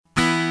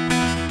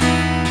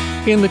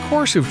In the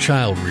course of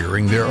child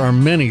rearing, there are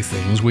many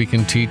things we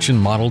can teach and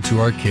model to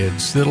our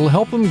kids that'll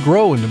help them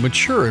grow into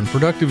mature and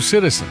productive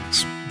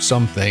citizens.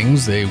 Some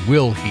things they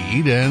will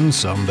heed and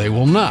some they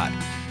will not.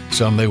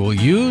 Some they will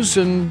use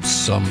and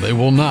some they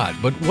will not.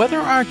 But whether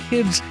our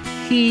kids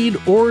heed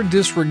or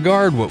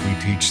disregard what we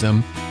teach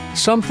them,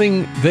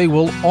 something they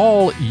will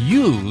all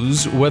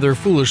use, whether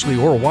foolishly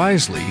or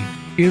wisely,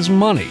 is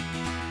money.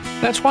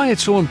 That's why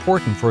it's so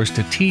important for us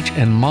to teach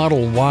and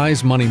model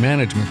wise money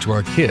management to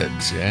our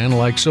kids. And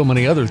like so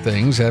many other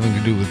things having to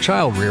do with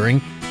child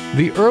rearing,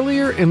 the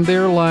earlier in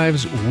their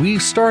lives we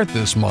start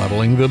this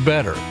modeling, the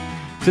better.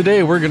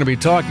 Today we're going to be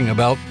talking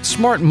about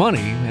smart money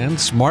and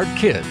smart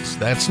kids.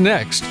 That's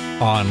next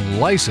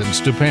on License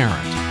to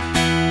Parent.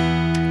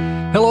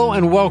 Hello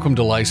and welcome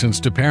to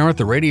License to Parent,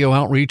 the radio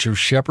outreach of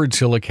Shepherd's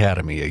Hill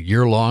Academy, a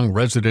year-long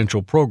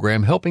residential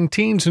program helping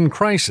teens in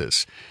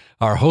crisis.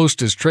 Our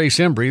host is Trace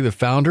Embry, the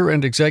founder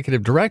and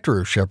executive director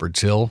of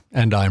Shepherd's Hill,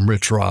 and I'm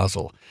Rich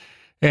Rosell.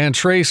 And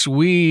Trace,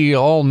 we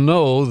all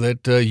know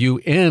that you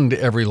end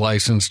every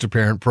License to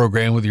Parent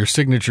program with your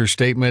signature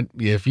statement,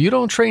 if you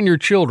don't train your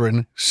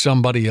children,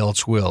 somebody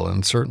else will.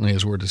 And certainly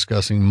as we're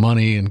discussing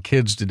money and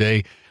kids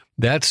today,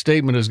 that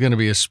statement is going to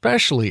be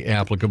especially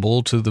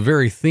applicable to the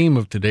very theme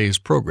of today's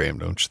program,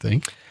 don't you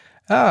think?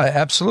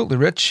 Absolutely,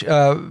 Rich.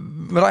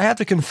 But I have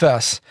to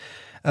confess,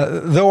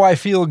 though I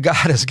feel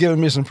God has given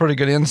me some pretty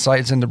good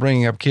insights into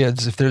bringing up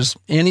kids, if there's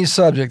any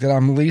subject that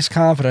I'm least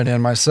confident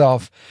in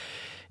myself,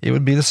 it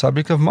would be the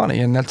subject of money.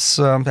 And that's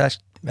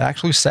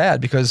actually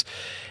sad because,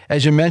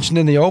 as you mentioned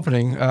in the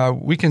opening,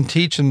 we can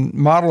teach and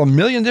model a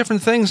million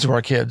different things to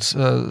our kids.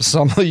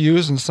 Some they'll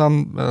use and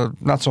some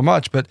not so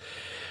much, but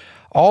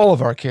all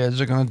of our kids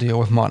are going to deal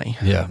with money.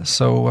 Yeah.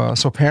 So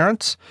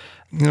parents,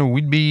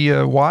 we'd be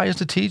wise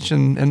to teach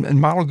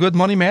and model good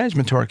money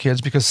management to our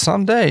kids, because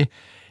someday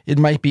it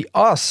might be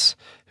us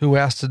who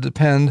has to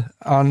depend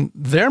on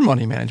their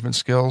money management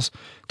skills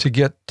to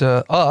get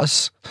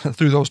us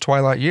through those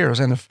twilight years.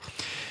 And if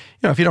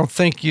you don't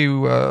think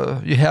you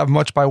have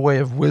much by way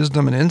of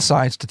wisdom and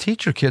insights to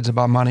teach your kids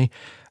about money,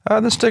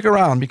 then stick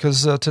around,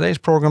 because today's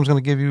program is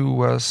going to give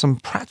you some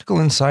practical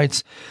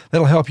insights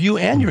that'll help you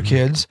and your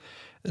kids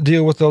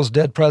deal with those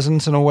dead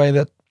presents in a way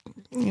that,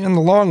 in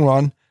the long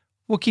run,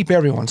 will keep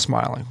everyone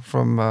smiling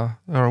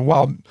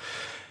while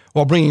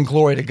bringing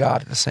glory to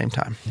God at the same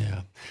time.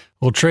 Yeah.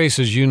 Well, Trace,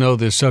 as you know,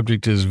 this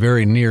subject is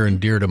very near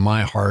and dear to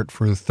my heart.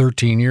 For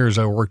 13 years,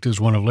 I worked as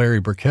one of Larry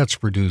Burkett's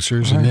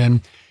producers, right. And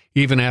then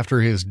even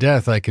after his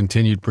death, I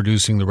continued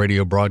producing the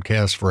radio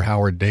broadcasts for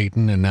Howard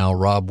Dayton and now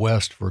Rob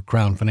West for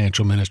Crown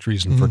Financial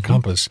Ministries and for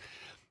Compass.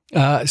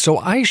 So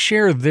I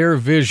share their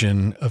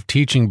vision of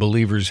teaching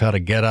believers how to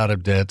get out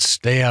of debt,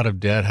 stay out of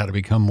debt, how to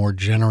become more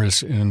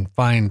generous, and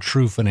find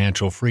true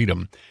financial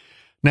freedom.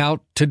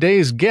 Now,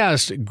 today's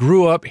guest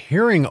grew up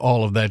hearing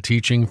all of that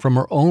teaching from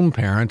her own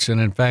parents,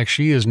 and in fact,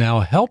 she is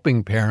now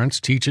helping parents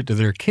teach it to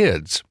their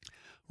kids.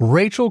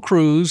 Rachel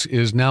Cruz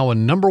is now a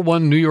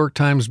 #1 New York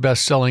Times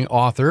bestselling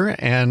author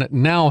and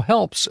now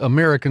helps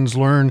Americans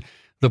learn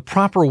the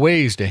proper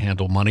ways to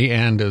handle money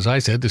and, as I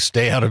said, to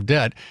stay out of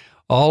debt,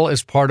 all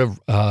as part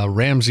of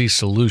Ramsey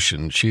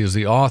Solutions. She is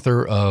the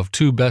author of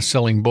 2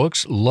 best-selling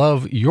books,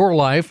 Love Your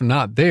Life,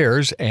 Not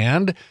Theirs,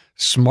 and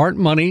Smart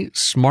Money,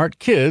 Smart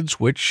Kids,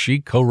 which she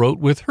co-wrote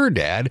with her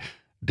dad,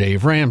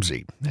 Dave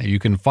Ramsey. Now, you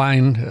can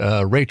find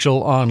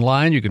Rachel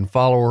online. You can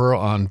follow her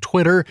on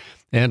Twitter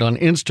and on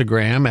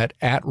Instagram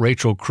at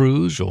Rachel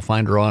Cruz. You'll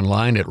find her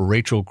online at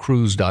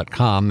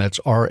rachelcruze.com. That's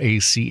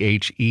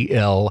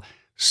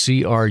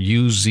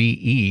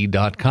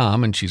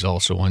RACHELCRUZE.com. And she's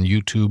also on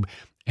YouTube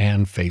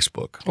and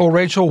Facebook. Well,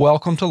 Rachel,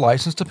 welcome to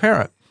License to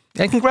Parent.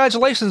 And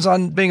congratulations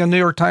on being a New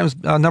York Times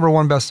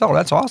 #1 bestseller.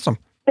 That's awesome.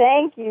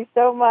 Thank you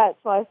so much.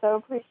 Well, I so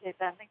appreciate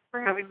that. Thanks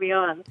for having me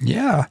on.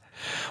 Yeah.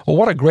 Well,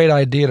 what a great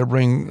idea to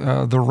bring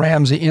the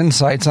Ramsey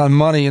insights on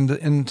money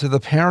into the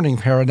parenting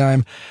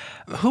paradigm.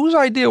 Whose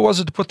idea was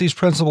it to put these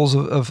principles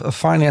of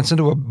finance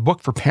into a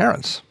book for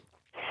parents?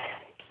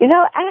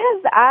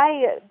 As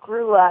I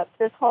grew up,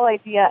 this whole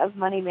idea of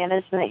money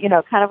management,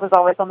 kind of was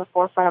always on the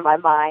forefront of my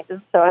mind.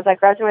 And so as I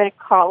graduated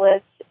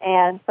college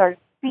and started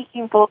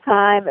speaking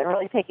full-time and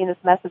really taking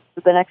this message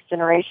to the next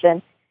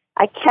generation,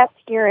 I kept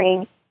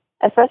hearing,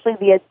 especially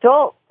the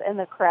adults in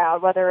the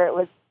crowd, whether it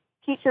was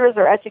teachers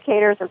or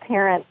educators or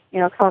parents,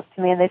 come up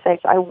to me and they say,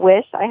 I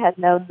wish I had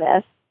known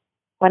this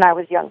when I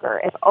was younger.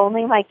 If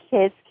only my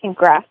kids can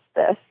grasp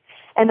this.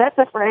 And that's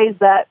a phrase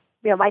that,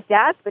 my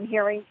dad's been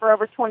hearing for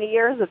over 20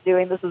 years of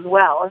doing this as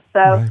well. And so,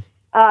 Right.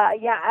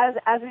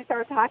 as we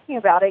started talking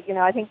about it,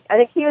 I think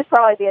he was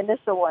probably the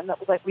initial one that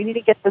was like, we need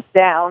to get this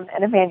down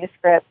in a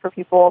manuscript for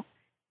people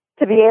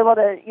to be able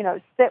to,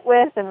 sit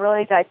with and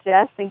really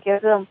digest and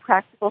give them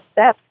practical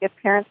steps, give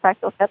parents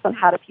practical steps on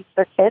how to teach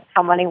their kids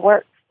how money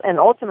works and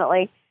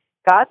ultimately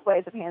God's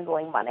ways of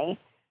handling money.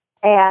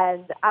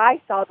 And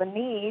I saw the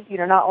need,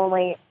 not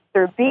only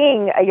through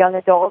being a young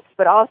adult,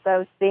 but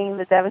also seeing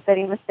the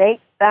devastating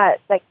mistakes that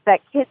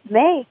kids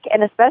make,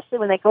 and especially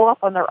when they go off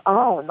on their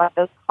own, like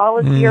those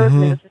college years,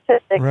 and the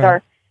statistics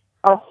are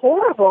are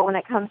horrible when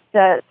it comes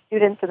to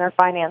students and their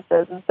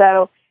finances. And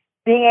so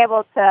being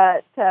able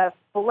to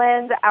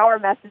blend our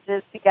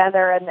messages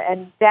together,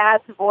 and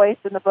Dad's voice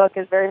in the book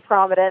is very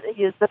prominent.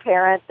 He is the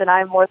parent, and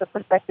I'm more the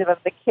perspective of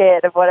the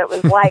kid, of what it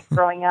was like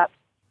growing up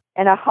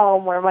in a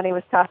home where money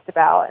was talked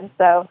about. And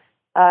so,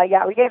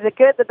 we gave the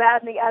good, the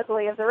bad, and the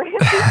ugly of the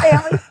Ramsey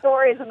family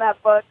stories in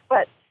that book,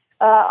 but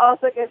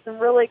also gave some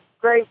really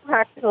great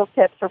practical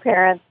tips for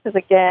parents, because,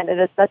 again, it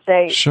is such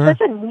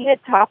a needed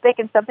topic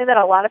and something that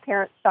a lot of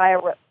parents shy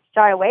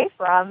away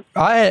from.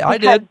 I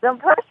did. Them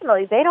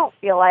personally, they don't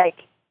feel like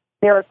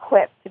they're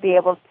equipped to be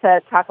able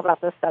to talk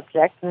about this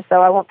subject. And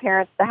so I want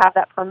parents to have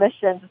that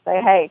permission to say,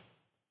 hey,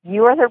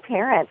 you are their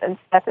parent, and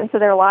step into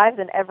their lives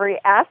in every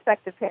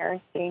aspect of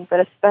parenting, but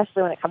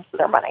especially when it comes to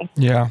their money.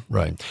 Yeah.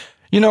 Right.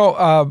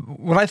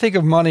 When I think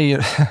of money,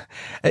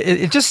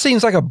 it just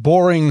seems like a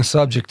boring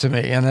subject to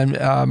me, and then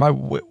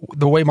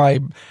the way my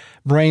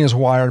brain is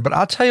wired. But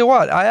I'll tell you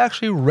what, I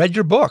actually read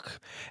your book,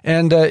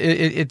 and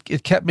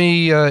it kept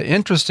me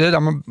interested.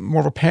 I'm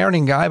more of a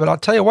parenting guy, but I'll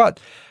tell you what,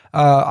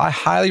 I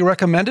highly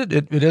recommend it.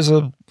 It is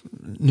a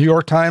New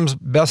York Times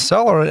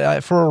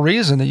bestseller for a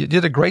reason. You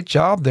did a great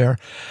job there.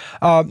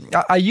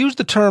 I use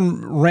the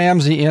term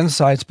Ramsey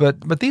Insights,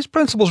 but these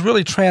principles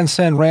really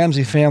transcend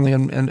Ramsey family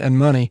and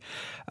money.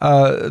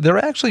 They're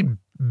actually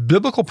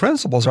biblical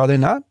principles, are they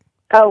not?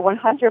 Oh,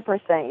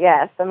 100%,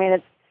 yes. I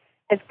mean,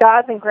 it's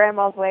God's and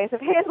Grandma's ways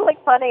of handling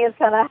money is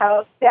kind of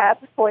how Dad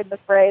coined the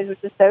phrase,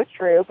 which is so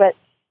true. But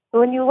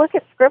when you look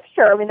at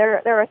Scripture, I mean,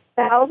 there are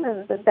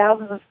thousands and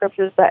thousands of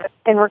scriptures that,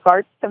 in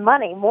regards to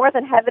money, more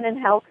than heaven and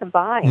hell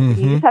combined.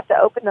 Mm-hmm. You just have to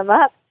open them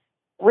up,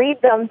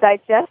 read them,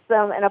 digest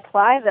them, and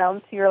apply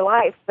them to your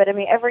life. But, I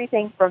mean,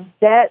 everything from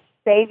debt,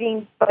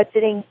 saving,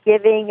 budgeting,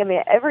 giving, I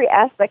mean, every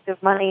aspect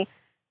of money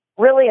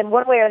really, in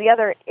one way or the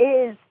other,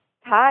 is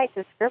tied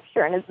to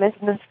Scripture and is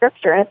mentioned in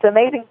Scripture. And it's an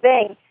amazing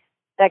thing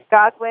that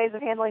God's ways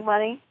of handling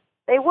money,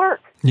 they work.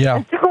 Yeah.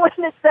 And so when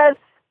it says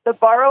the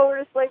borrower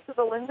is slave to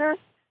the lender,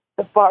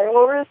 the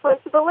borrower is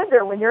slave to the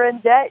lender. When you're in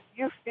debt,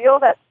 you feel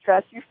that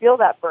stress, you feel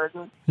that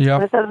burden. Yeah.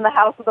 When it says in the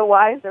house of the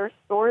wise, there are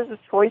stores of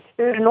choice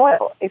food and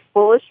oil. A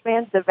foolish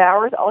man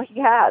devours all he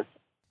has.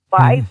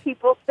 Wise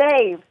people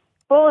save.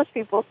 Foolish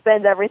people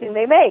spend everything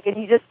they make. And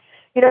you just,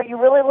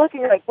 you really look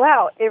and you're like,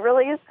 wow, it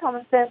really is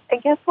common sense.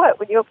 And guess what?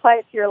 When you apply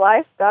it to your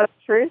life, God's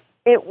truth,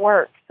 it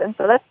works. And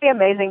so that's the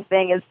amazing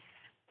thing, is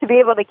to be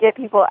able to get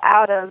people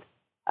out of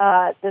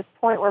this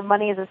point where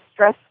money is a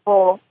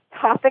stressful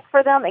topic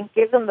for them, and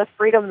give them the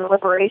freedom, the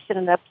liberation,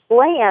 and the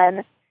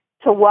plan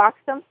to walk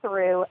them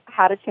through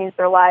how to change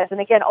their lives. And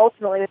again,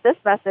 ultimately with this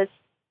message,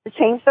 to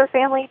change their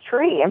family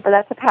tree and for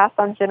that to pass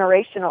on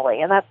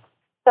generationally. And that's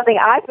something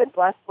I've been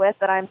blessed with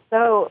that I'm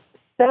so,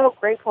 so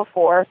grateful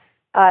for, is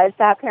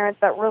to have parents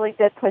that really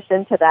did push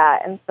into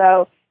that. And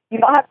so you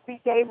don't have to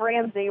be Dave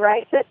Ramsey,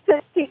 right,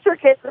 to teach your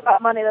kids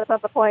about money. That's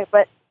not the point.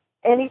 But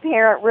any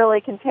parent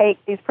really can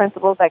take these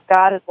principles that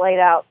God has laid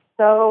out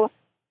so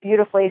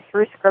beautifully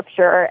through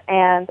Scripture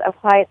and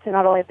apply it to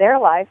not only their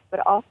life, but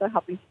also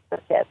helping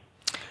their kids.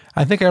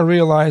 I think I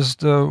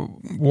realized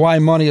why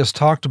money is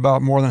talked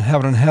about more than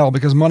heaven and hell,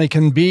 because money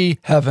can be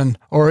heaven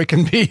or it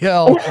can be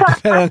hell,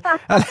 depending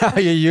on how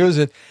you use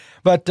it.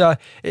 But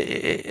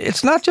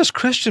it's not just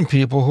Christian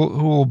people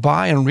who will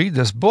buy and read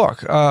this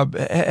book.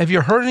 Have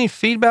you heard any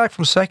feedback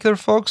from secular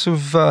folks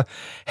who've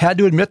had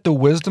to admit the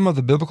wisdom of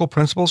the biblical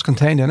principles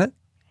contained in it?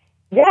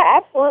 Yeah,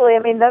 absolutely. I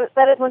mean,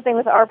 that is one thing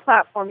with our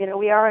platform.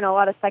 We are in a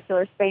lot of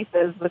secular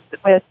spaces with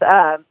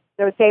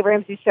the Dave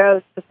Ramsey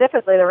show,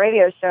 specifically the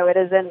radio show. It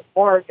is in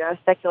more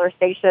secular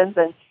stations,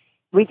 and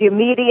we do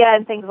media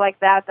and things like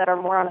that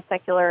are more on a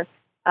secular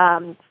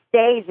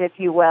stage, if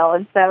you will.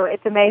 And so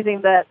it's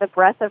amazing the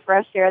breath of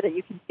fresh air that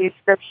you can see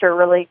Scripture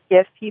really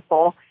give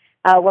people,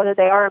 whether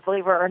they are a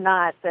believer or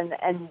not.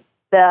 And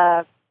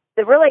the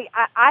really,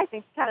 I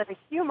think, kind of the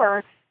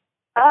humor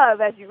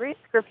of, as you read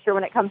Scripture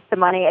when it comes to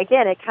money,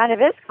 again, it kind of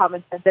is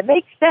common sense. It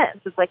makes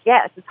sense. It's like,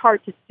 yes, it's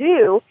hard to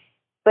do,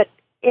 but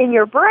in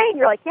your brain,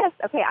 you're like, yes,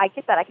 okay, I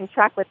get that. I can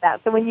track with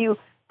that. So when you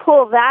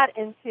pull that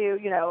into,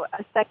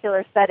 a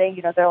secular setting,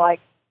 they're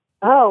like,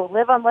 oh,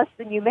 live on less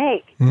than you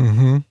make.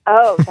 Mm-hmm.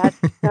 Oh, that's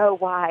so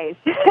wise.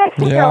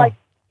 You're like,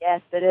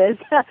 yes, it is.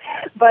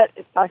 But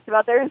it talks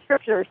about there in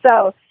Scripture.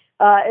 So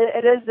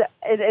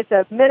it's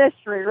a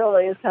ministry,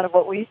 really, is kind of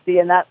what we see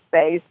in that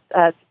space,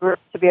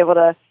 to be able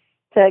to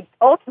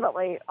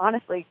ultimately,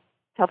 honestly,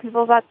 tell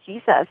people about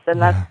Jesus. And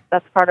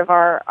that's part of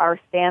our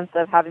stance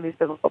of having these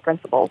biblical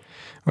principles.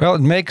 Well,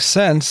 it makes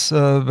sense,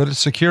 but it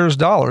secures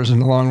dollars in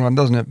the long run,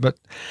 doesn't it? But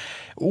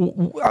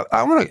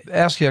I want to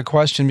ask you a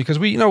question, because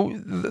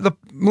the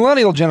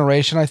millennial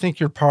generation, I think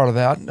you're part of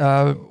that.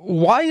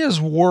 Why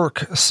is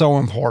work so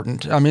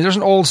important? I mean, there's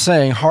an old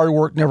saying, hard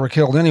work never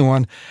killed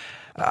anyone.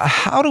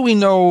 How do we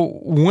know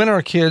when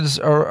our kids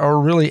are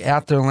really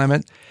at their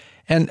limit?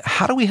 And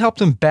how do we help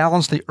them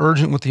balance the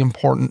urgent with the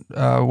important,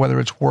 whether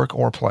it's work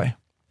or play?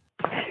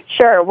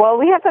 Sure. Well,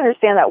 we have to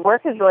understand that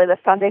work is really the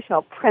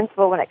foundational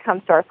principle when it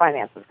comes to our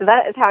finances, because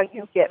that is how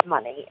you get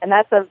money. And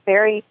that's a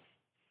very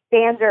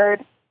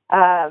standard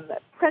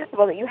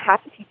principle that you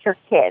have to teach your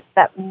kids,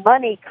 that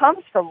money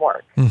comes from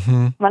work.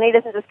 Mm-hmm. Money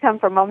doesn't just come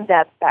from mom and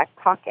dad's back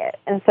pocket.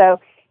 And so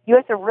you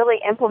have to really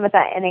implement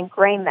that and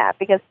ingrain that,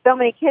 because so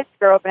many kids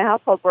grow up in a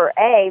household where,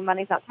 A,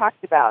 money's not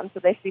talked about. And so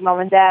they see mom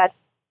and dad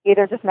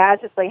either just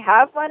magically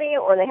have money,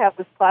 or they have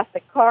this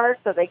plastic card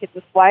so they get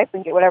to swipe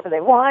and get whatever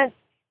they want.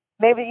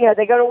 Maybe,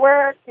 they go to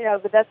work,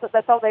 but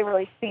that's all they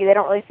really see. They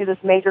don't really see this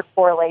major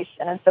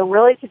correlation. And so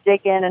really to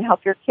dig in and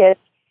help your kids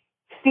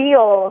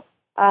feel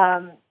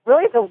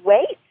really the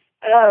weight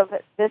of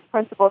this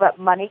principle that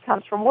money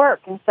comes from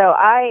work. And so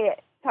I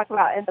talk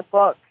about in the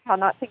book how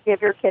not to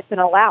give your kids an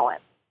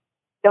allowance.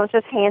 Don't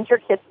just hand your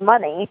kids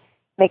money.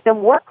 Make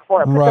them work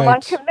for it. Put them on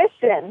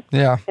commission.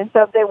 Yeah. And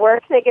so if they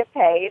work, they get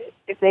paid.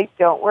 If they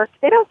don't work,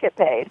 they don't get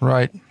paid.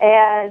 Right.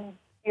 And,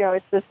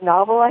 it's this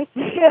novel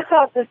idea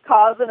of this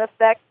cause and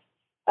effect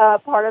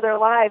part of their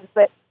lives.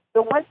 But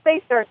once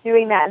they start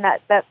doing that,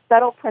 and that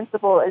subtle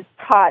principle is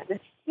taught,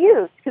 it's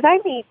huge. Because I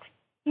meet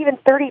even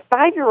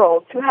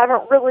 35-year-olds who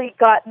haven't really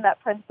gotten that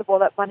principle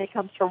that money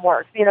comes from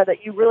work, that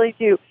you really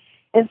do.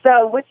 And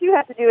so what you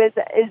have to do is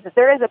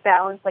there is a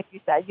balance, like you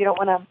said. You don't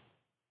want to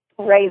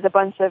raise a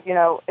bunch of,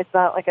 it's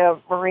not like a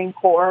Marine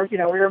Corps,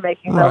 where you're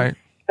making them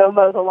go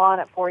mow the lawn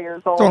at 4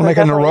 years old. Don't make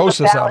a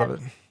neurosis out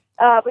of it.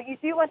 But you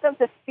do want them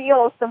to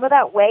feel some of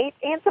that weight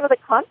and some of the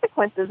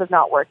consequences of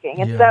not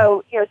working. And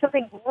so,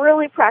 something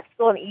really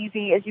practical and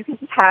easy is you can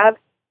just have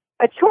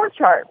a chore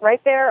chart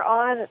right there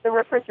on the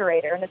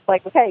refrigerator. And it's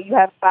like, okay, you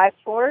have 5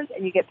 chores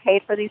and you get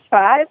paid for these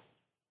 5.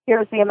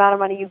 Here's the amount of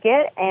money you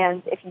get.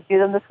 And if you do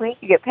them this week,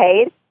 you get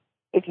paid.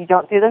 If you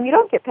don't do them, you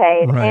don't get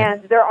paid. Right.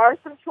 And there are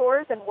some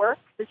chores and work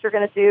that you're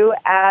going to do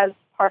as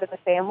part of the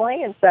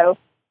family. And so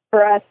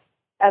for us,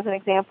 as an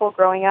example,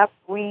 growing up,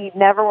 we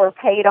never were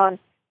paid on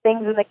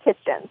things in the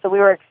kitchen. So we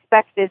were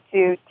expected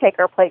to take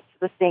our plates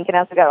to the sink. And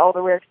as we got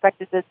older, we were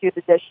expected to do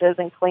the dishes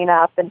and clean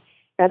up. And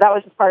that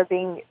was just part of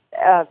being,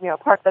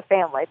 part of the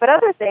family. But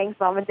other things,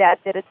 mom and dad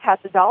did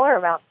attach a dollar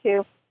amount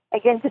to,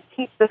 again, to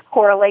teach this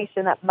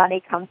correlation that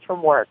money comes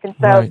from work. And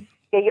so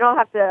you don't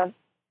have to,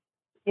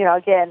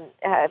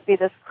 be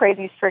this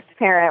crazy strict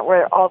parent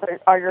where all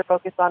you're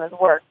focused on is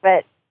work.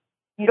 But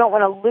you don't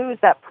want to lose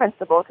that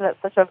principle, because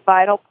it's such a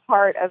vital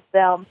part of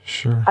them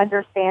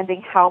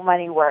understanding how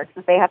money works,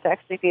 that they have to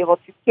actually be able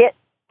to get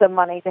the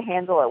money to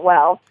handle it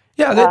well.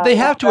 Yeah, they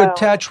have to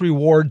attach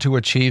reward to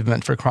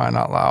achievement, for crying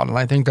out loud. And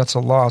I think that's a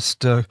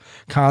lost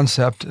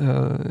concept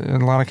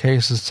in a lot of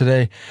cases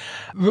today.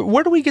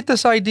 Where do we get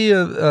this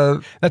idea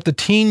that the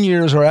teen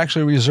years are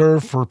actually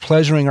reserved for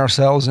pleasuring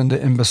ourselves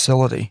into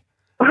imbecility?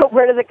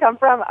 Where does it come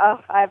from? Oh,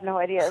 I have no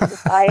idea.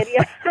 Society,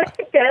 I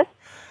guess.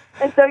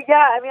 And so,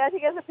 I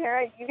think as a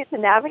parent, you get to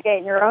navigate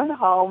in your own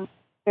home,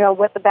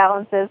 what the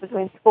balance is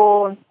between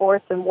school and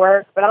sports and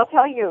work. But I'll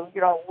tell you,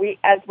 we,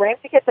 as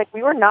Ramsey kids,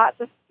 we were not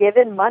just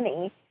given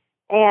money,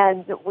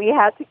 and we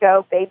had to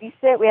go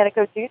babysit. We had to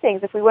go do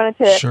things if we wanted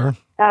to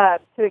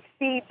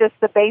exceed just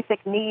the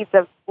basic needs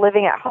of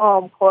living at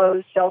home: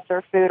 clothes,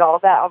 shelter, food. All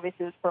of that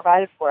obviously was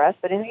provided for us.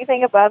 But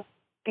anything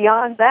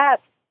beyond that,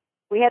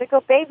 we had to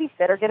go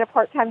babysit or get a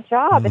part-time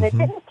job, and it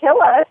didn't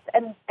kill us.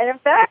 And in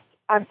fact,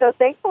 I'm so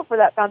thankful for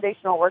that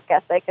foundational work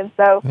ethic. And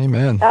so,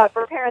 Amen.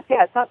 For parents,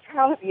 it's not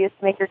child abuse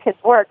to make your kids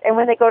work. And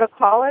when they go to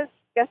college,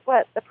 guess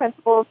what? The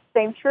principle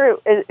is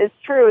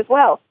true as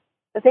well,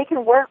 that they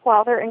can work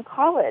while they're in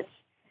college.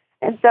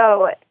 And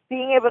so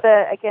being able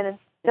to, again,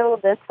 instill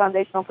this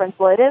foundational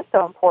principle, it is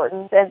so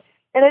important. And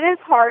it is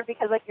hard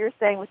because, like you're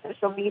saying, with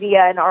social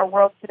media and our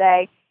world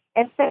today,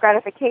 instant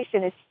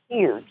gratification is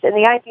huge. And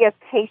the idea of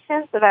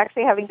patience, of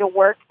actually having to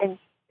work and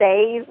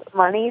save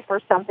money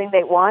for something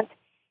they want,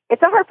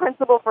 it's a hard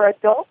principle for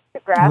adults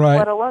to grasp,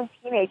 let alone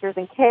teenagers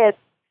and kids.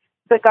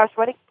 But gosh,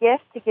 what a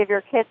gift to give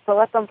your kids to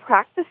let them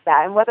practice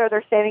that. And whether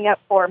they're saving up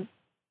for,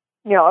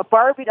 a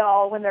Barbie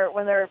doll when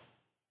they're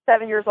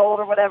 7 years old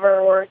or whatever,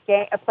 or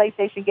a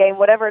PlayStation game,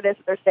 whatever it is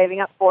that they're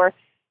saving up for,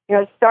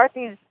 start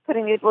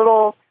putting these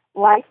little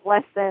life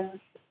lessons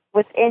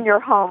within your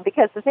home.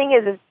 Because the thing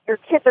is your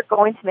kids are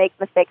going to make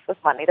mistakes with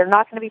money. They're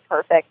not going to be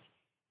perfect.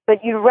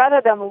 But you'd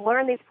rather them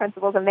learn these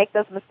principles and make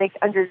those mistakes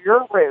under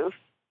your roof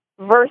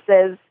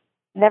versus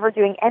never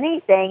doing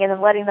anything and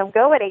then letting them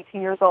go at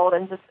 18 years old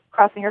and just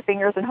crossing your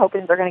fingers and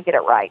hoping they're going to get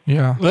it right.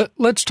 Yeah.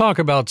 Let's talk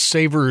about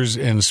savers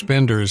and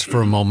spenders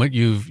for a moment.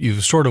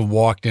 You've sort of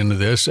walked into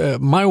this.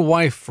 My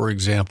wife, for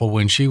example,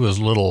 when she was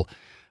little,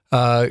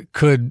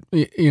 could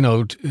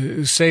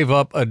save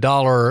up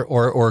 $1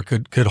 or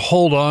could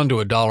hold on to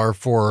 $1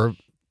 for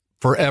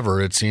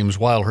forever, it seems,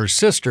 while her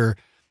sister,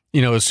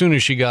 as soon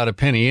as she got a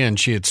penny in,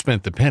 she had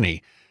spent the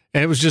penny.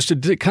 And it was just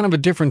kind of a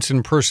difference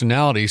in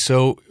personality.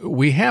 So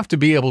we have to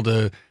be able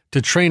to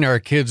train our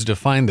kids to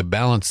find the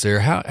balance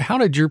there. How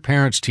did your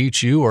parents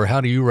teach you, or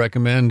how do you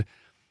recommend,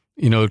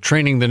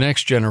 training the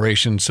next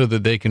generation so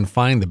that they can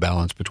find the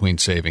balance between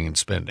saving and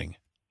spending?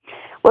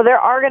 Well, there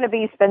are going to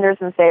be spenders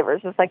and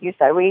savers, just like you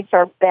said. We each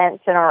are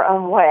bent in our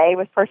own way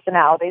with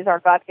personalities, our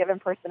God-given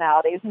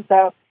personalities. And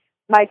so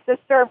my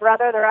sister and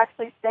brother, they're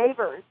actually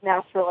savers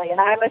naturally,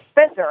 and I'm a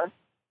spender.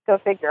 Go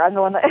figure. I'm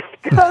the one that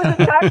goes and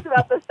talks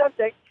about the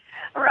subject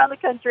around the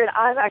country, and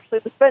I'm actually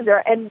the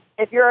spender. And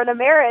if you're in a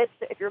marriage,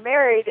 if you're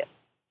married,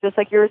 just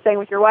like you were saying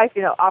with your wife,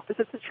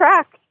 opposites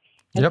attract.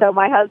 And so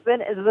my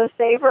husband is the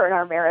saver in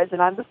our marriage,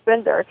 and I'm the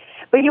spender.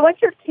 But you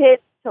want your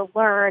kids to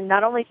learn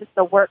not only just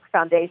the work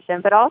foundation,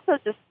 but also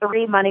just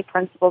 3 money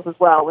principles as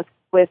well,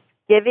 with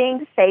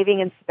giving,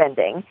 saving, and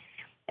spending.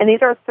 And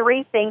these are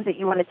 3 things that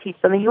you want to teach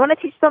them, and you want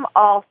to teach them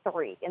all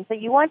 3. And so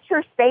you want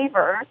your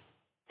saver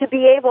to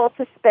be able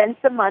to spend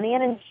some money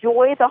and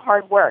enjoy the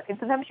hard work. And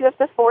sometimes you have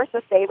to force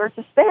a saver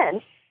to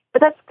spend, but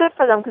that's good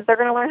for them because they're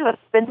going to learn how to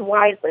spend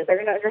wisely. They're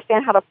going to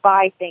understand how to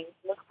buy things,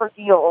 look for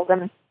deals,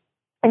 and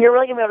you're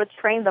really going to be able to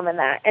train them in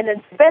that. And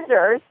then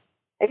spenders,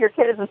 if your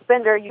kid is a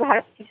spender, you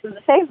have to teach them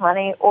to save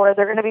money, or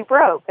they're going to be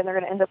broke, and they're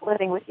going to end up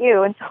living with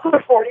you until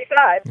they're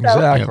 45.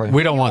 Exactly.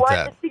 We don't want that.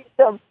 You want to teach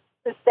them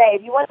to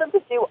save. You want them to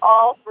do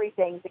all 3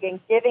 things, again,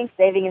 giving,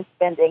 saving, and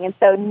spending. And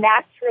so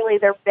naturally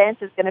their bent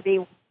is going to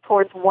be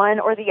towards one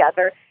or the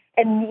other,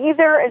 and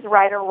neither is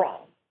right or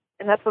wrong.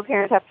 And that's what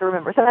parents have to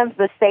remember. Sometimes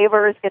the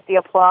savers get the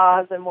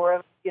applause and more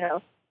of,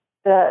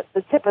 the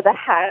tip of the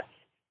hat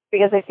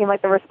because they seem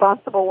like the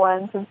responsible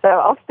ones. And so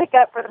I'll stick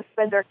up for the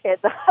spender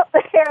kids out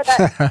there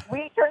that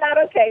we turn out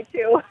okay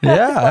too.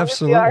 Yeah,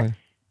 absolutely. We are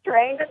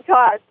trained and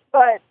taught.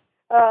 But,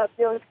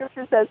 the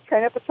scripture says,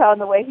 train up a child in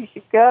the way he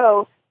should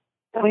go,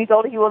 and when he's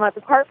older, he will not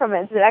depart from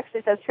it. And so it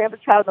actually says, train up a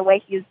child in the way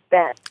he is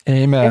bent.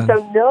 Amen. And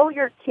so know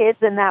your kids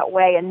in that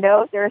way and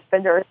know if they're a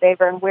spender or a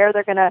saver and where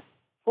they're going to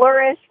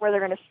flourish, where they're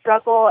going to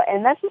struggle.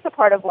 And that's just a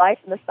part of life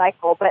and the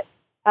cycle. But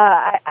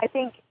I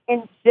think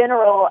in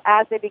general,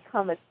 as they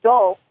become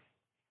adults,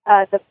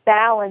 the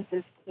balance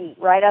is key,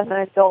 right? As an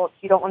adult,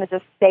 you don't want to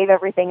just save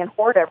everything and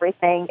hoard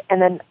everything.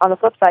 And then on the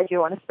flip side, you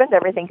don't want to spend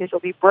everything because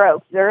you'll be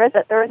broke. There is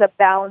a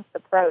balanced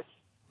approach.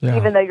 Yeah.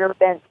 Even though your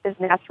bent is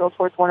natural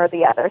towards one or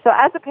the other. So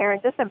as a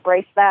parent, just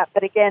embrace that.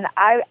 But again,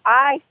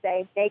 I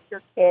say make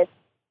your kids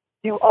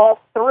do all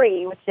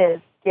 3, which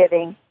is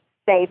giving,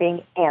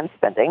 saving, and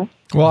spending.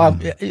 Well,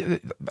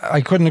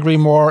 I couldn't agree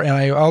more, and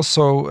I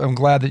also am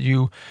glad that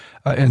you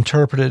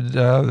interpreted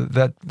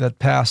that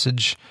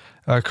passage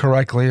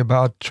correctly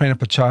about train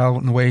up a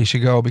child in the way he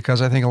should go,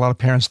 because I think a lot of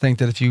parents think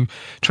that if you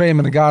train them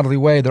in a godly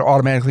way, they're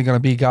automatically going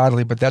to be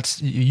godly, but that's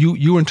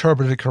you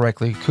interpreted it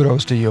correctly.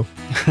 Kudos to you.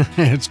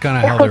 It's kind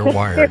of how they're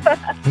wired.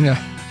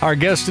 Yeah. Our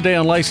guest today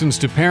on License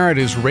to Parent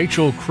is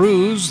Rachel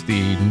Cruz,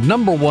 the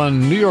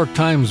 #1 New York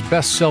Times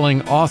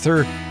best-selling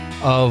author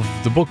of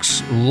the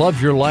books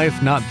Love Your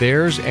Life, Not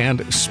Theirs,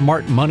 and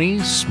Smart Money,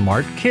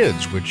 Smart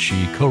Kids, which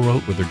she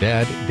co-wrote with her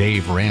dad,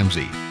 Dave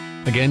Ramsey.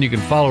 Again, you can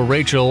follow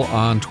Rachel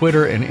on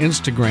Twitter and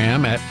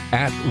Instagram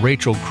at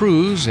Rachel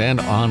Cruz and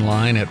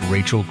online at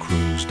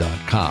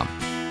rachelcruz.com.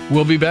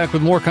 We'll be back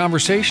with more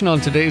conversation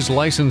on today's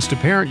License to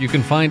Parent. You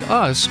can find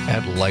us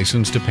at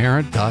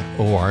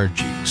licencetoparent.org.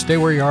 Stay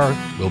where you are.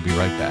 We'll be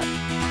right back.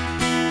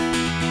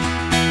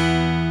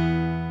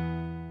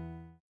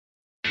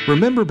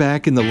 Remember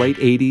back in the late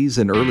 80s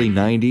and early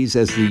 90s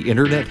as the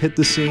internet hit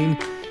the scene?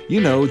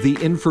 The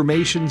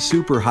information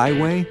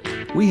superhighway?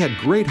 We had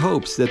great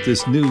hopes that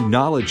this new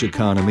knowledge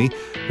economy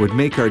would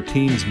make our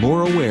teens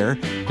more aware,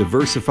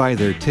 diversify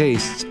their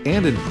tastes,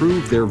 and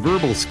improve their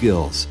verbal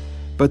skills.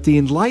 But the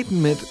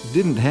enlightenment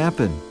didn't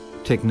happen.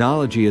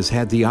 Technology has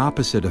had the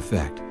opposite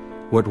effect.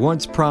 What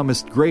once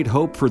promised great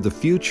hope for the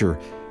future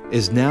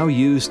is now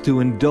used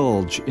to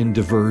indulge in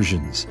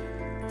diversions.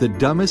 The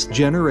Dumbest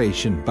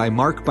Generation by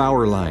Mark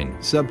Bauerlein,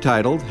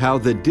 subtitled How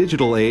the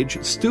Digital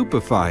Age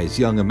Stupefies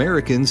Young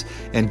Americans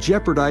and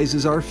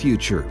Jeopardizes Our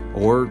Future,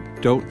 or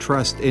Don't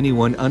Trust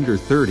Anyone Under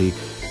 30,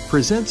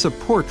 presents a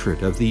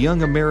portrait of the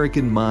young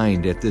American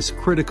mind at this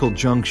critical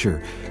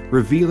juncture,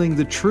 revealing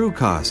the true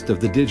cost of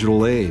the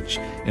digital age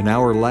and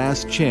our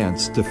last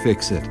chance to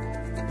fix it.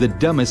 The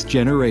Dumbest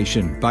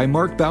Generation by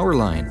Mark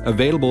Bauerlein,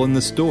 available in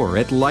the store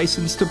at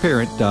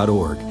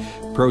licencetoparent.org.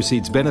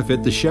 Proceeds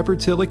benefit the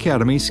Shepherd's Hill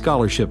Academy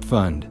Scholarship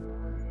Fund.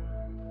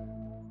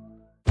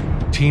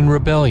 Teen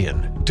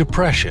rebellion,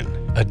 depression,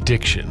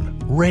 addiction,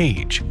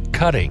 rage,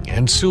 cutting,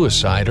 and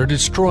suicide are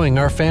destroying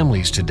our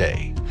families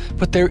today.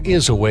 But there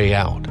is a way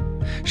out.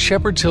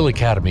 Shepherd's Hill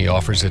Academy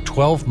offers a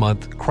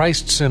 12-month,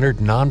 Christ-centered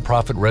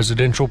nonprofit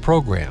residential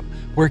program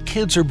where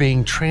kids are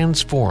being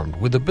transformed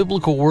with a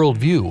biblical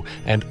worldview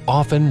and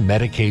often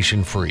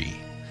medication-free.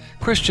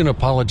 Christian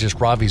apologist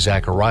Ravi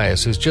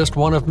Zacharias is just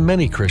one of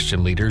many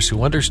Christian leaders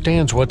who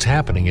understands what's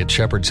happening at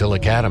Shepherd's Hill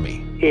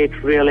Academy. It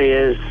really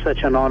is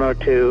such an honor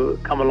to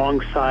come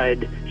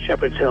alongside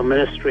Shepherd's Hill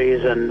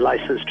Ministries and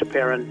License to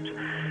Parent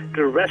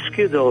to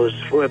rescue those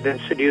who have been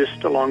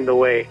seduced along the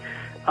way.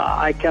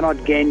 I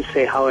cannot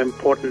gainsay how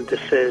important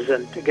this is,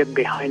 and to get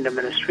behind a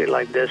ministry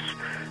like this,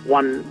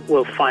 one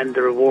will find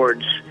the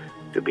rewards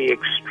to be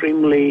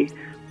extremely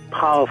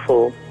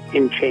powerful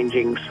in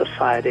changing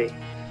society.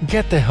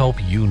 Get the help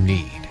you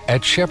need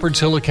at Shepherd's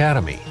Hill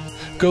Academy.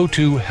 Go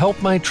to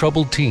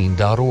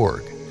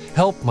helpmytroubledteen.org.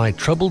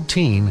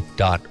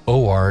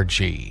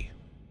 helpmytroubledteen.org.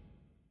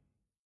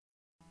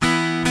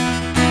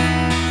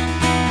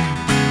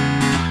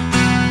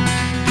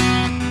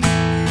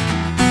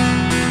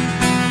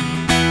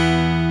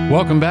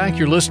 Welcome back.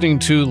 You're listening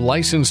to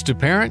Licensed to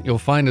Parent. You'll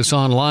find us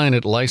online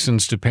at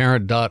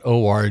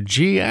licensedtoparent.org.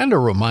 And a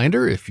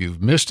reminder, if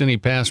you've missed any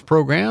past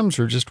programs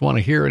or just want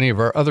to hear any of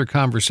our other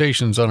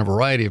conversations on a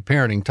variety of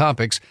parenting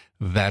topics,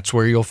 that's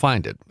where you'll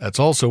find it. That's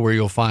also where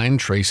you'll find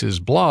Trace's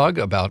blog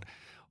about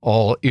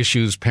all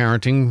issues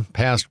parenting,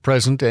 past,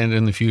 present, and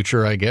in the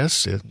future, I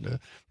guess.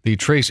 The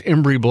Trace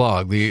Embry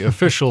blog, the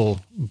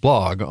official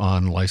blog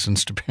on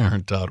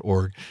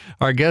licensedtoparent.org.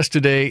 Our guest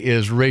today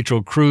is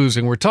Rachel Cruz,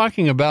 and we're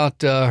talking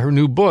about her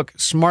new book,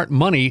 Smart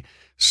Money,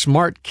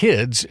 Smart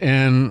Kids.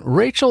 And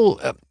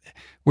Rachel,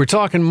 we're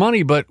talking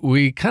money, but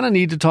we kind of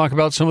need to talk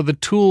about some of the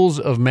tools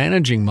of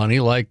managing money,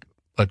 like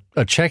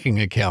a checking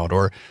account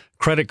or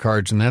credit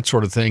cards and that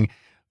sort of thing.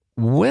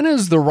 When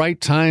is the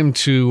right time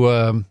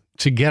to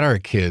get our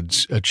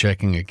kids a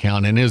checking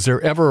account? And is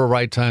there ever a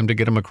right time to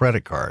get them a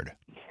credit card?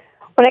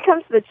 When it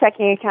comes to the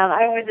checking account,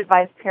 I always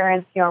advise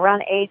parents,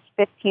 around age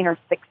 15 or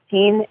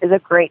 16 is a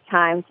great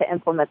time to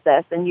implement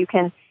this. And you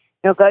can,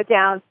 go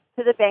down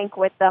to the bank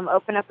with them,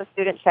 open up a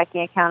student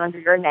checking account under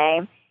your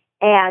name.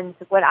 And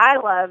what I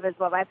love is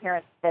what my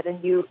parents did.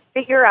 And you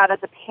figure out as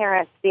a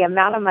parent the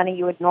amount of money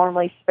you would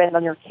normally spend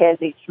on your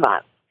kids each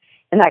month.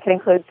 And that can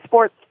include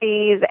sports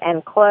fees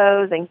and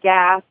clothes and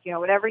gas,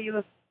 whatever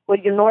you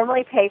would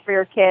normally pay for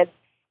your kids,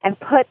 and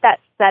put that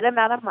set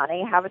amount of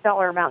money, have a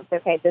dollar amount, say,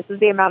 okay, this is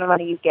the amount of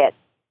money you get,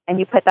 and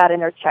you put that in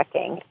their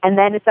checking. And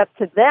then it's up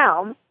to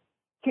them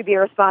to be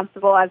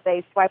responsible as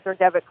they swipe their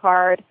debit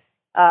card.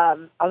 I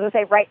was going to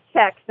say write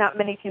checks. Not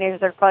many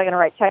teenagers are probably going to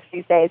write checks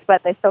these days,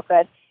 but they still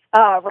could.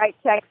 Write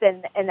checks,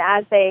 and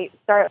as they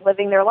start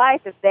living their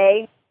life, if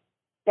they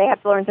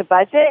have to learn to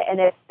budget, and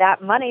if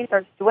that money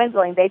starts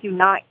dwindling, they do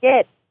not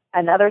get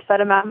another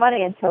set amount of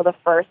money until the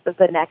first of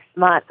the next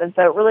month. And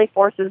so it really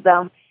forces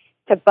them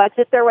to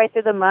budget their way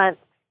through the month,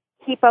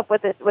 keep up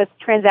with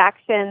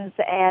transactions,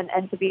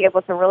 and to be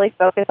able to really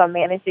focus on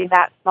managing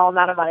that small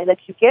amount of money that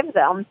you give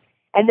them.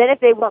 And then if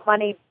they want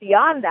money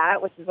beyond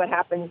that, which is what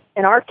happened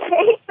in our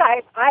case,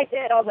 I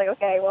did. I was like,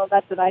 okay, well,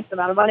 that's a nice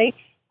amount of money.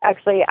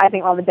 Actually, I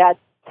think Mom and Dad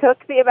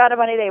took the amount of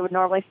money they would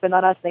normally spend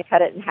on us, and they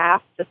cut it in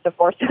half just to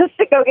force us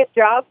to go get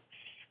jobs.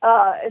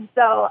 And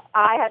so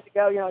I had to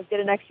go, get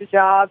an extra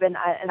job, and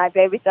I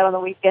babysat on the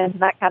weekends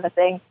and that kind of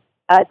thing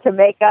to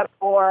make up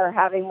for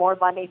having more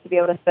money to be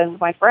able to spend with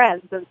my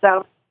friends. And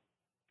so,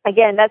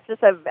 again, that's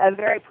just a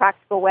very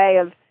practical way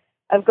of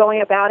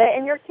going about it.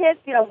 And your kids,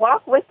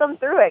 walk with them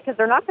through it, because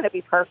they're not going to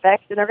be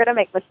perfect and they're going to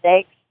make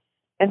mistakes.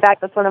 In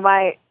fact, that's one of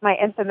my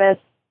infamous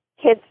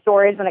kid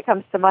stories when it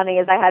comes to money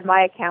is I had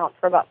my account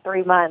for about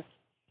 3 months,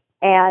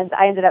 and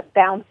I ended up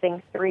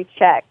bouncing 3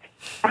 checks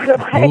out of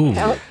my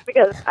account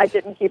because I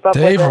didn't keep up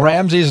with it. Dave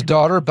Ramsey's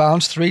daughter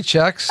bounced 3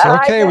 checks.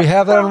 Okay, we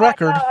have that on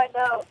record. I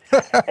know.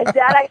 And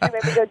Dad actually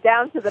made me go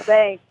down to the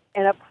bank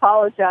and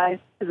apologize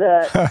to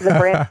the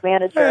branch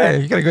manager. Hey,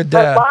 you got a good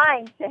dad. For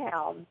lying to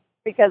him,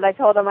 because I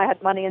told him I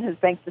had money in his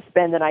bank to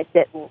spend and I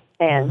didn't,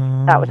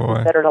 and that was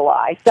considered a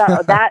lie. So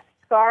that's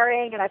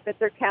scarring, and I've been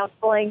through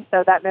counseling,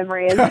 so that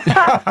memory is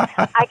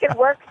I can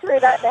work through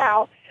that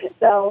now.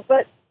 So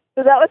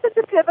that was such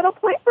a pivotal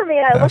point for me,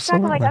 and I look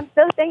back and I'm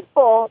so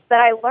thankful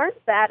that I learned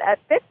that at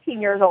 15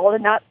 years old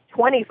and not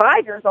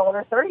 25 years old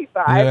or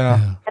 35.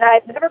 Yeah. And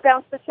I've never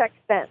bounced a check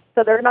since.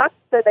 So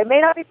they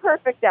may not be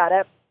perfect at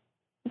it,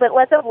 but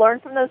let them learn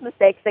from those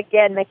mistakes.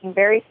 Again, making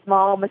very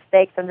small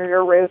mistakes under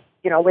your roof,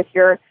 with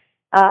your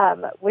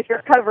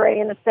covering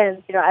in a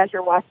sense, as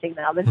you're watching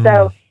them. And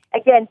so,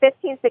 again,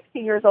 15,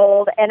 16 years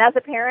old, and as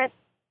a parent,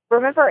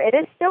 remember, it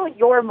is still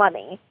your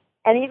money.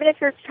 And even if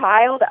your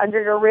child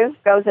under your roof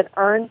goes and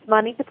earns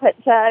money to put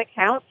into that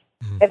account,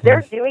 if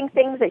they're doing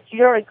things that you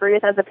don't agree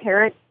with as a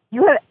parent,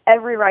 you have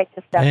every right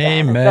to step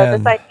in. And so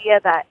this idea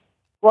that,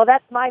 well,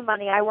 that's my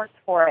money, I worked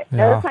for it.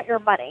 No, that's not your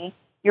money.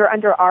 You're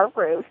under our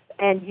roof,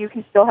 and you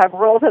can still have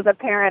rules as a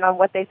parent on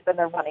what they spend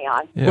their money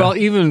on. Yeah. Well,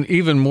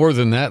 even more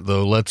than that,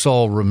 though, let's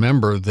all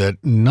remember that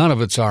none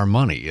of it's our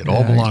money. It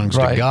all belongs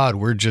to God.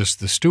 We're just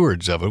the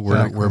stewards of it.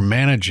 We're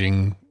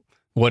managing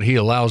what he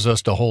allows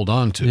us to hold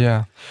on to.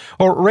 Yeah.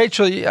 Well,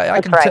 Rachel,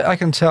 I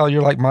can tell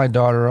you're like my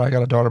daughter. I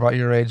got a daughter about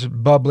your age,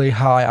 bubbly,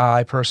 high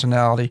I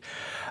personality.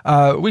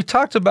 We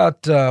talked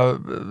about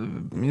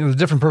the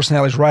different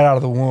personalities right out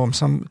of the womb.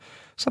 Some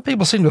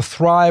people seem to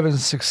thrive and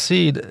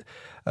succeed.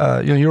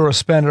 You're a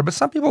spender, but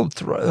some people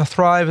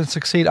thrive and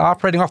succeed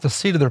operating off the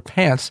seat of their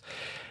pants.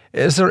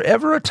 Is there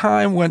ever a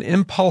time when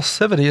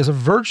impulsivity is a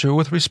virtue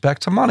with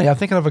respect to money? I'm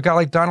thinking of a guy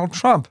like Donald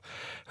Trump,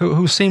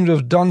 who seemed to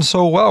have done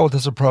so well with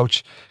this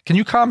approach. Can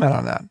you comment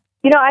on that?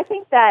 I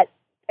think that,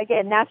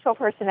 again, natural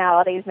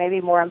personalities may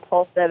be more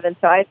impulsive, and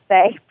so I'd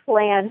say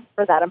plan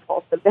for that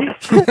impulsiveness.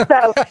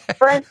 So,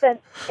 for instance,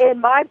 in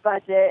my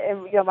budget,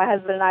 and my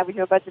husband and I, we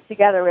do a budget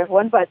together. We have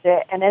one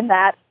budget, and in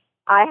that,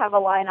 I have a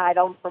line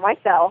item for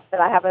myself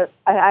that I have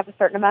a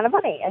certain amount of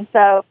money. And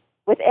so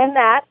within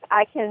that,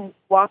 I can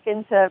walk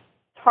into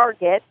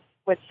Target,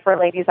 which for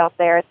ladies out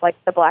there, it's like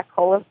the black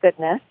hole of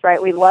goodness, right?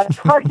 We love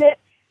Target.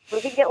 We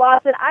can get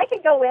lost, and I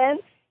can go in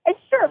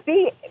and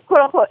be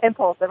quote unquote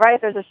impulsive, right?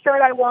 If there's a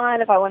shirt I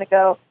want, if I want to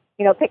go,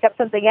 pick up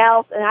something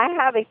else, and I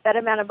have a set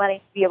amount of money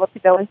to be able to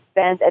go and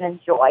spend and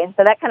enjoy. And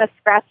so that kind of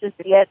scratches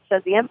the itch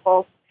of the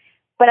impulse,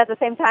 but at the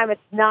same time,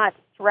 it's not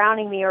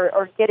drowning me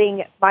or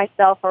getting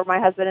myself or my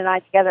husband and I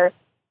together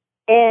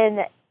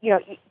in,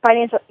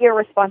 financial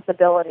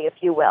irresponsibility, if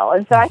you will.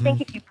 And so I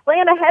think if you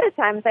plan ahead of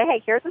time and say,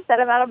 hey, here's a set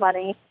amount of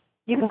money,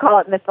 you can call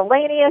it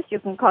miscellaneous, you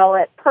can call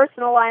it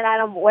personal line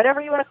item, whatever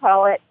you want to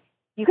call it,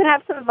 you can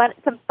have some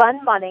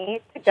fun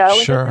money to go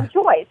and just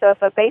enjoy. So if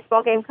a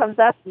baseball game comes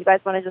up, you guys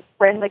want to just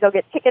randomly go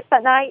get tickets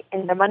that night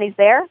and the money's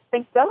there,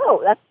 then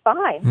go. That's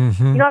fine.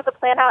 You don't have to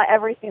plan out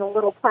every single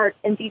little part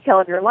in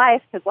detail of your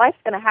life because life's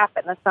going to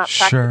happen. That's not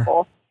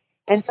practical.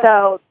 And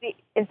so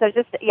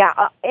just,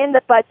 in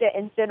the budget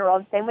in general,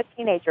 and same with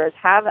teenagers,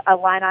 have a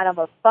line item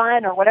of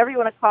fun or whatever you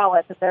want to call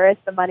it, that there is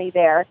the money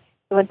there.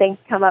 So when things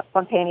come up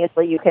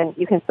spontaneously, you can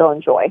still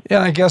enjoy.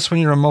 Yeah, I guess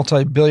when you're a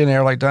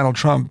multi-billionaire like Donald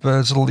Trump,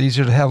 it's a little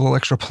easier to have a little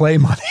extra play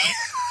money.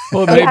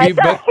 Well, maybe,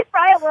 but it's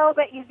probably a little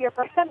bit easier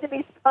for him to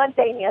be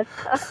spontaneous.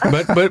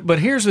 but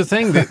here's the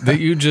thing that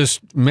you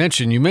just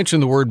mentioned. You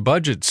mentioned the word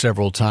budget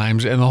several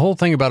times, and the whole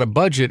thing about a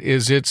budget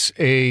is it's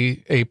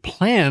a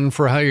plan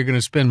for how you're going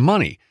to spend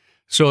money.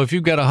 So if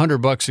you've got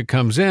 $100 that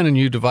comes in and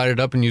you divide it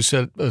up and you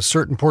set a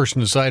certain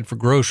portion aside for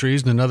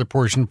groceries and another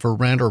portion for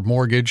rent or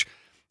mortgage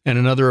and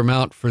another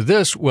amount for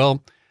this,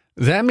 well,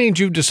 that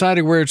means you've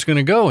decided where it's going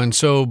to go. And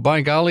so,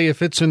 by golly,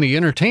 if it's in the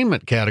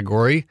entertainment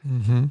category,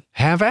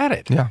 have at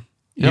it. Yeah.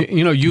 Yep.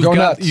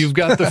 You've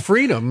got the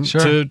freedom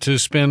to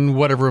spend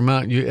whatever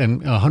amount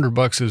and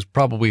 $100 is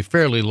probably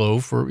fairly low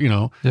for,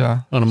 on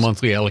a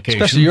monthly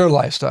allocation. Especially your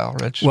lifestyle,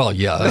 Rich. Well,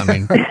 yeah, I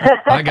mean,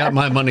 I got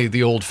my money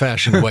the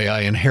old-fashioned way. I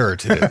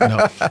inherited it.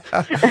 No.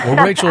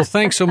 Well, Rachel,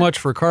 thanks so much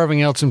for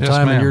carving out some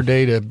time in your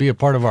day to be a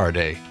part of our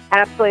day.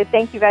 Absolutely.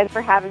 Thank you guys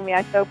for having me.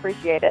 I so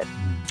appreciate it.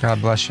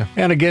 God bless you.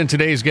 And again,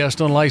 today's guest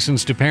on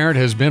Licensed to Parent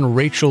has been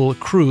Rachel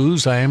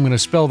Cruz. I am going to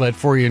spell that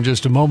for you in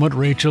just a moment.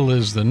 Rachel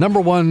is the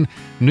 #1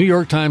 New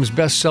York Times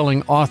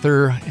best-selling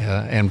author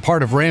and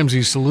part of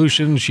Ramsey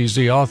Solutions. She's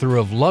the author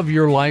of Love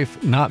Your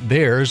Life, Not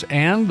Theirs,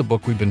 and the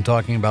book we've been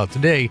talking about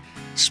today,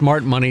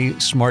 Smart Money,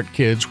 Smart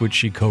Kids, which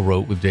she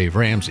co-wrote with Dave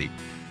Ramsey.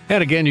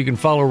 And again, you can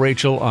follow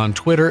Rachel on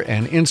Twitter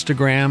and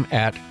Instagram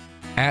at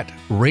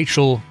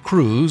Rachel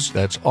Cruz.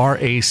 That's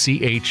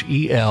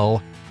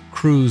RACHEL.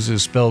 Cruz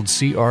is spelled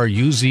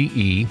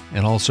Cruze,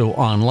 and also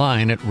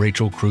online at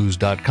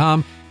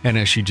rachelcruz.com. And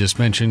as she just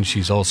mentioned,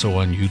 she's also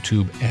on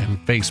YouTube and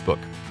Facebook.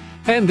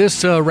 And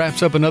this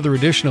wraps up another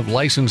edition of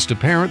Licensed to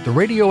Parent, the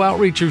radio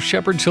outreach of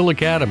Shepherd's Hill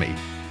Academy.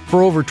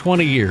 For over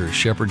 20 years,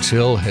 Shepherd's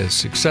Hill has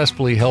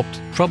successfully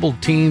helped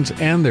troubled teens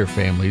and their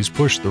families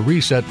push the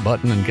reset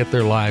button and get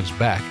their lives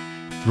back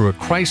through a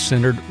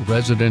Christ-centered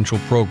residential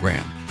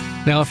program.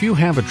 Now, if you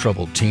have a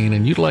troubled teen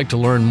and you'd like to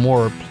learn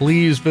more,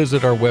 please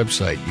visit our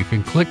website. You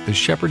can click the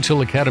Shepherd's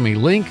Hill Academy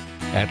link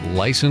at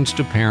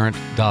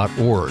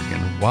licensedtoparent.org.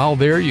 And while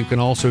there, you can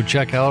also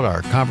check out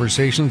our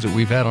conversations that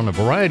we've had on a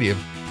variety of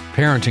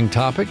parenting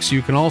topics.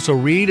 You can also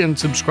read and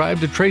subscribe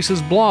to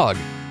Trace's blog.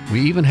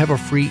 We even have a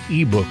free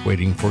ebook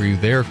waiting for you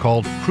there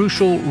called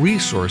Crucial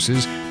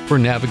Resources for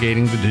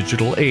Navigating the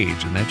Digital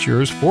Age. And that's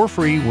yours for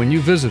free when you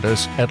visit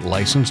us at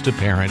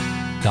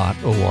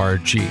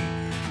licensedtoparent.org.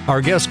 Our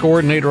guest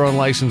coordinator on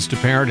Licensed to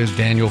Parent is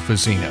Daniel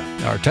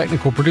Fazina. Our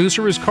technical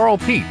producer is Carl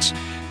Peets.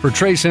 For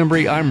Trace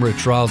Embry, I'm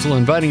Rich Rosell,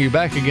 inviting you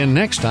back again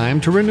next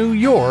time to renew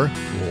your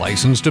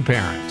Licensed to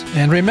Parent.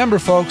 And remember,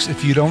 folks,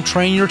 if you don't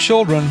train your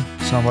children,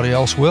 somebody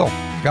else will.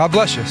 God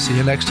bless you. See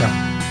you next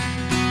time.